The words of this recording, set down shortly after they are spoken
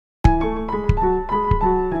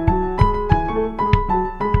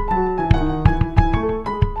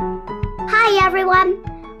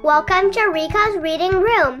Welcome to Riko's Reading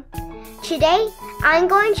Room. Today, I'm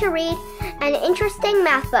going to read an interesting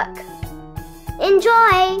math book.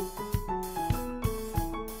 Enjoy!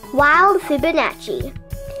 Wild Fibonacci,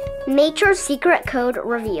 Nature's Secret Code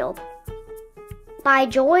Revealed by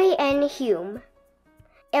Joy N. Hulme.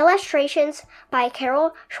 Illustrations by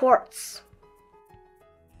Schwartz.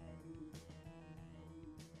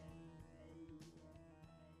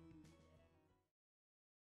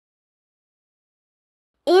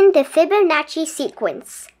 In the Fibonacci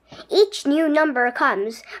sequence, each new number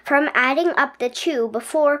comes from adding up the two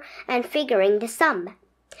before and figuring the sum.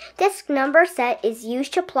 This number set is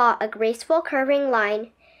used to plot a graceful curving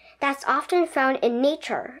line that's often found in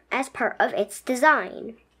nature as part of its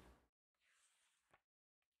design.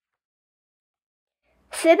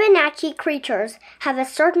 Fibonacci creatures have a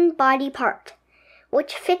certain body part,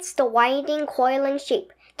 which fits the winding coiling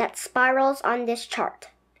shape that spirals on this chart.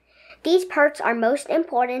 These parts are most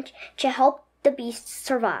important to help the beasts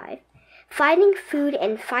survive. Finding food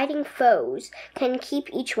and fighting foes can keep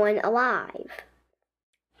each one alive.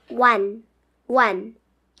 1, 1,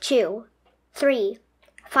 2, 3,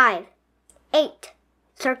 5, 8,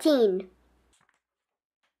 13.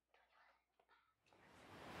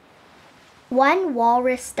 One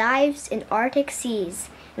walrus dives in Arctic seas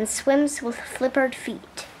and swims with flippered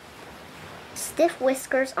feet. Stiff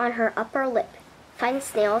whiskers on her upper lip find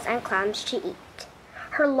snails and clams to eat.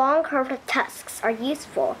 Her long curved tusks are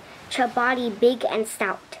useful to a body big and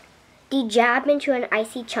stout. They jab into an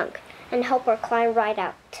icy chunk and help her climb right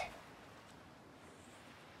out.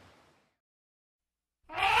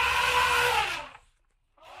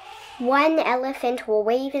 One elephant will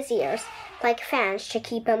wave his ears like fans to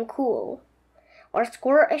keep him cool, or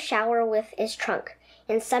squirt a shower with his trunk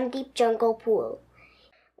in some deep jungle pool.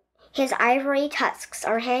 His ivory tusks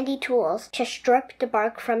are handy tools to strip the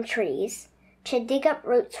bark from trees, to dig up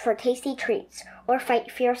roots for tasty treats, or fight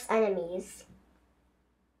fierce enemies.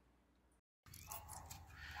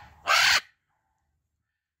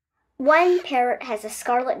 One parrot has a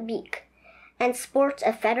scarlet beak and sports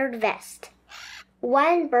a feathered vest.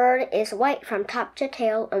 One bird is white from top to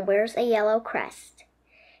tail and wears a yellow crest.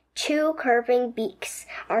 Two curving beaks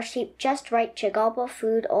are shaped just right to gobble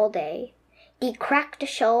food all day. They crack the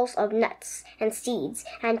shells of nuts and seeds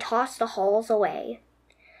and toss the hulls away.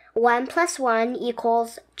 1 + 1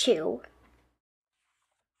 = 2.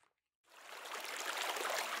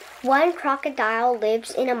 One crocodile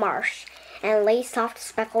lives in a marsh and lays soft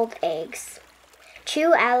speckled eggs.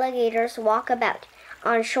 Two alligators walk about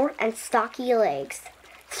on short and stocky legs.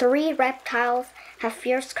 Three reptiles have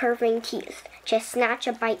fierce curving teeth to snatch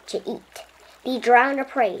a bite to eat. They drown a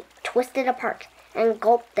prey, twist it apart, and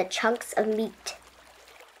gulp the chunks of meat.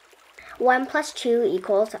 1 + 2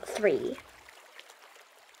 = 3.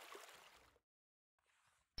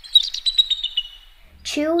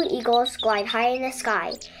 Two eagles glide high in the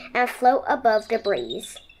sky and float above the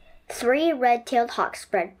breeze. Three red-tailed hawks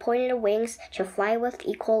spread pointed wings to fly with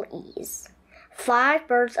equal ease. 5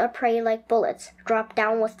 birds of prey like bullets drop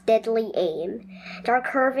down with deadly aim. Their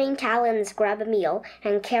curving talons grab a meal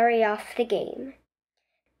and carry off the game.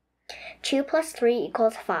 2 + 3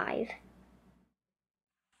 = 5.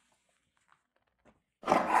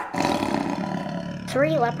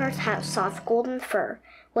 Three leopards have soft golden fur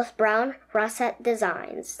with brown russet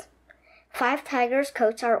designs. 5 tigers'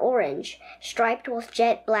 coats are orange, striped with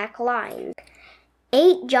jet black lines.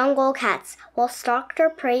 8 jungle cats will stalk their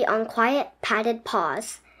prey on quiet padded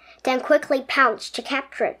paws, then quickly pounce to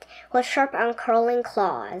capture it with sharp uncurling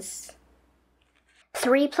claws.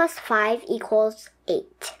 3 + 5 =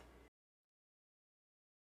 8.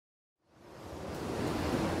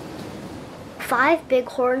 Five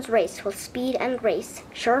bighorns race with speed and grace,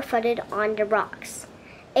 sure-footed on the rocks.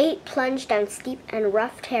 8 plunge down steep and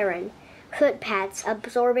rough terrain, footpaths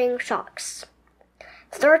absorbing shocks.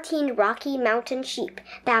 13 rocky mountain sheep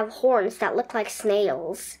that have horns that look like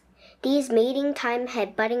snails. These mating time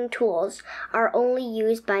head-butting tools are only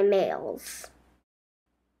used by males.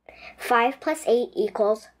 5 + 8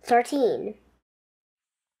 = 13.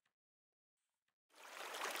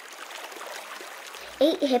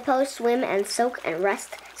 8 hippos swim and soak and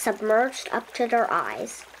rest, submerged up to their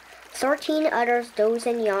eyes. 13 others doze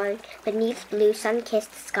and yawn beneath blue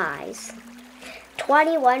sun-kissed skies.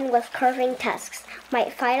 21 with curving tusks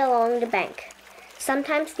might fight along the bank.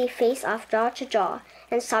 Sometimes they face off jaw to jaw,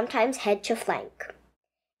 and sometimes head to flank.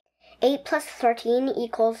 8 + 13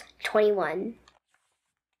 = 21.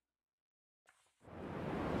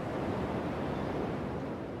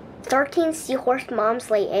 "13 seahorse moms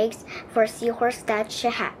lay eggs for seahorse dads to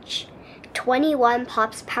hatch. 21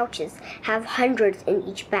 Pop's pouches have hundreds in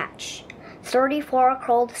each batch. 34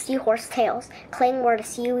 curled seahorse tails cling where the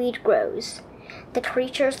seaweed grows. The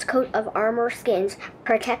creature's coat of armor skins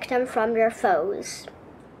protect them from their foes.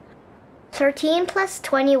 13 plus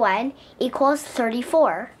 21 equals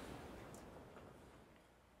 34.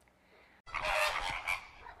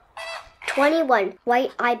 21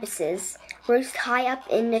 white ibises roost high up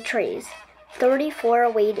in the trees.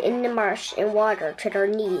 34 wade in the marsh in water to their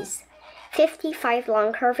knees. 55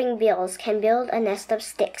 long curving bills can build a nest of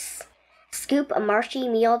sticks. Scoop a marshy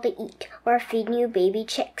meal to eat or feed new baby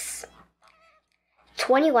chicks.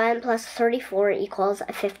 21 plus 34 equals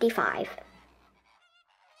 55.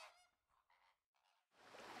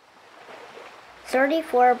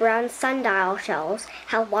 34 brown sundial shells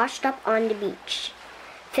have washed up on the beach.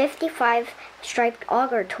 55 striped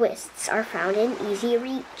auger twists are found in easy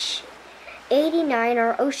reach. 89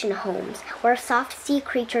 are ocean homes where soft sea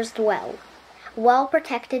creatures dwell, well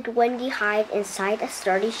protected when they hide inside a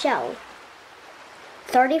sturdy shell.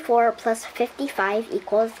 34 plus 55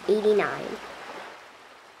 equals 89.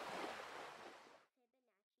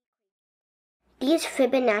 These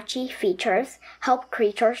Fibonacci features help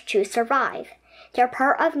creatures to survive. They're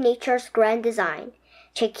part of nature's grand design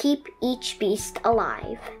to keep each beast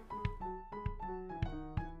alive.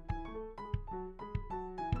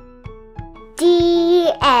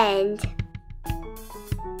 The end.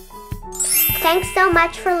 Thanks so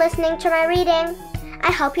much for listening to my reading.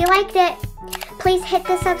 I hope you liked it. Please hit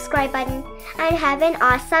the subscribe button and have an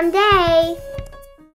awesome day.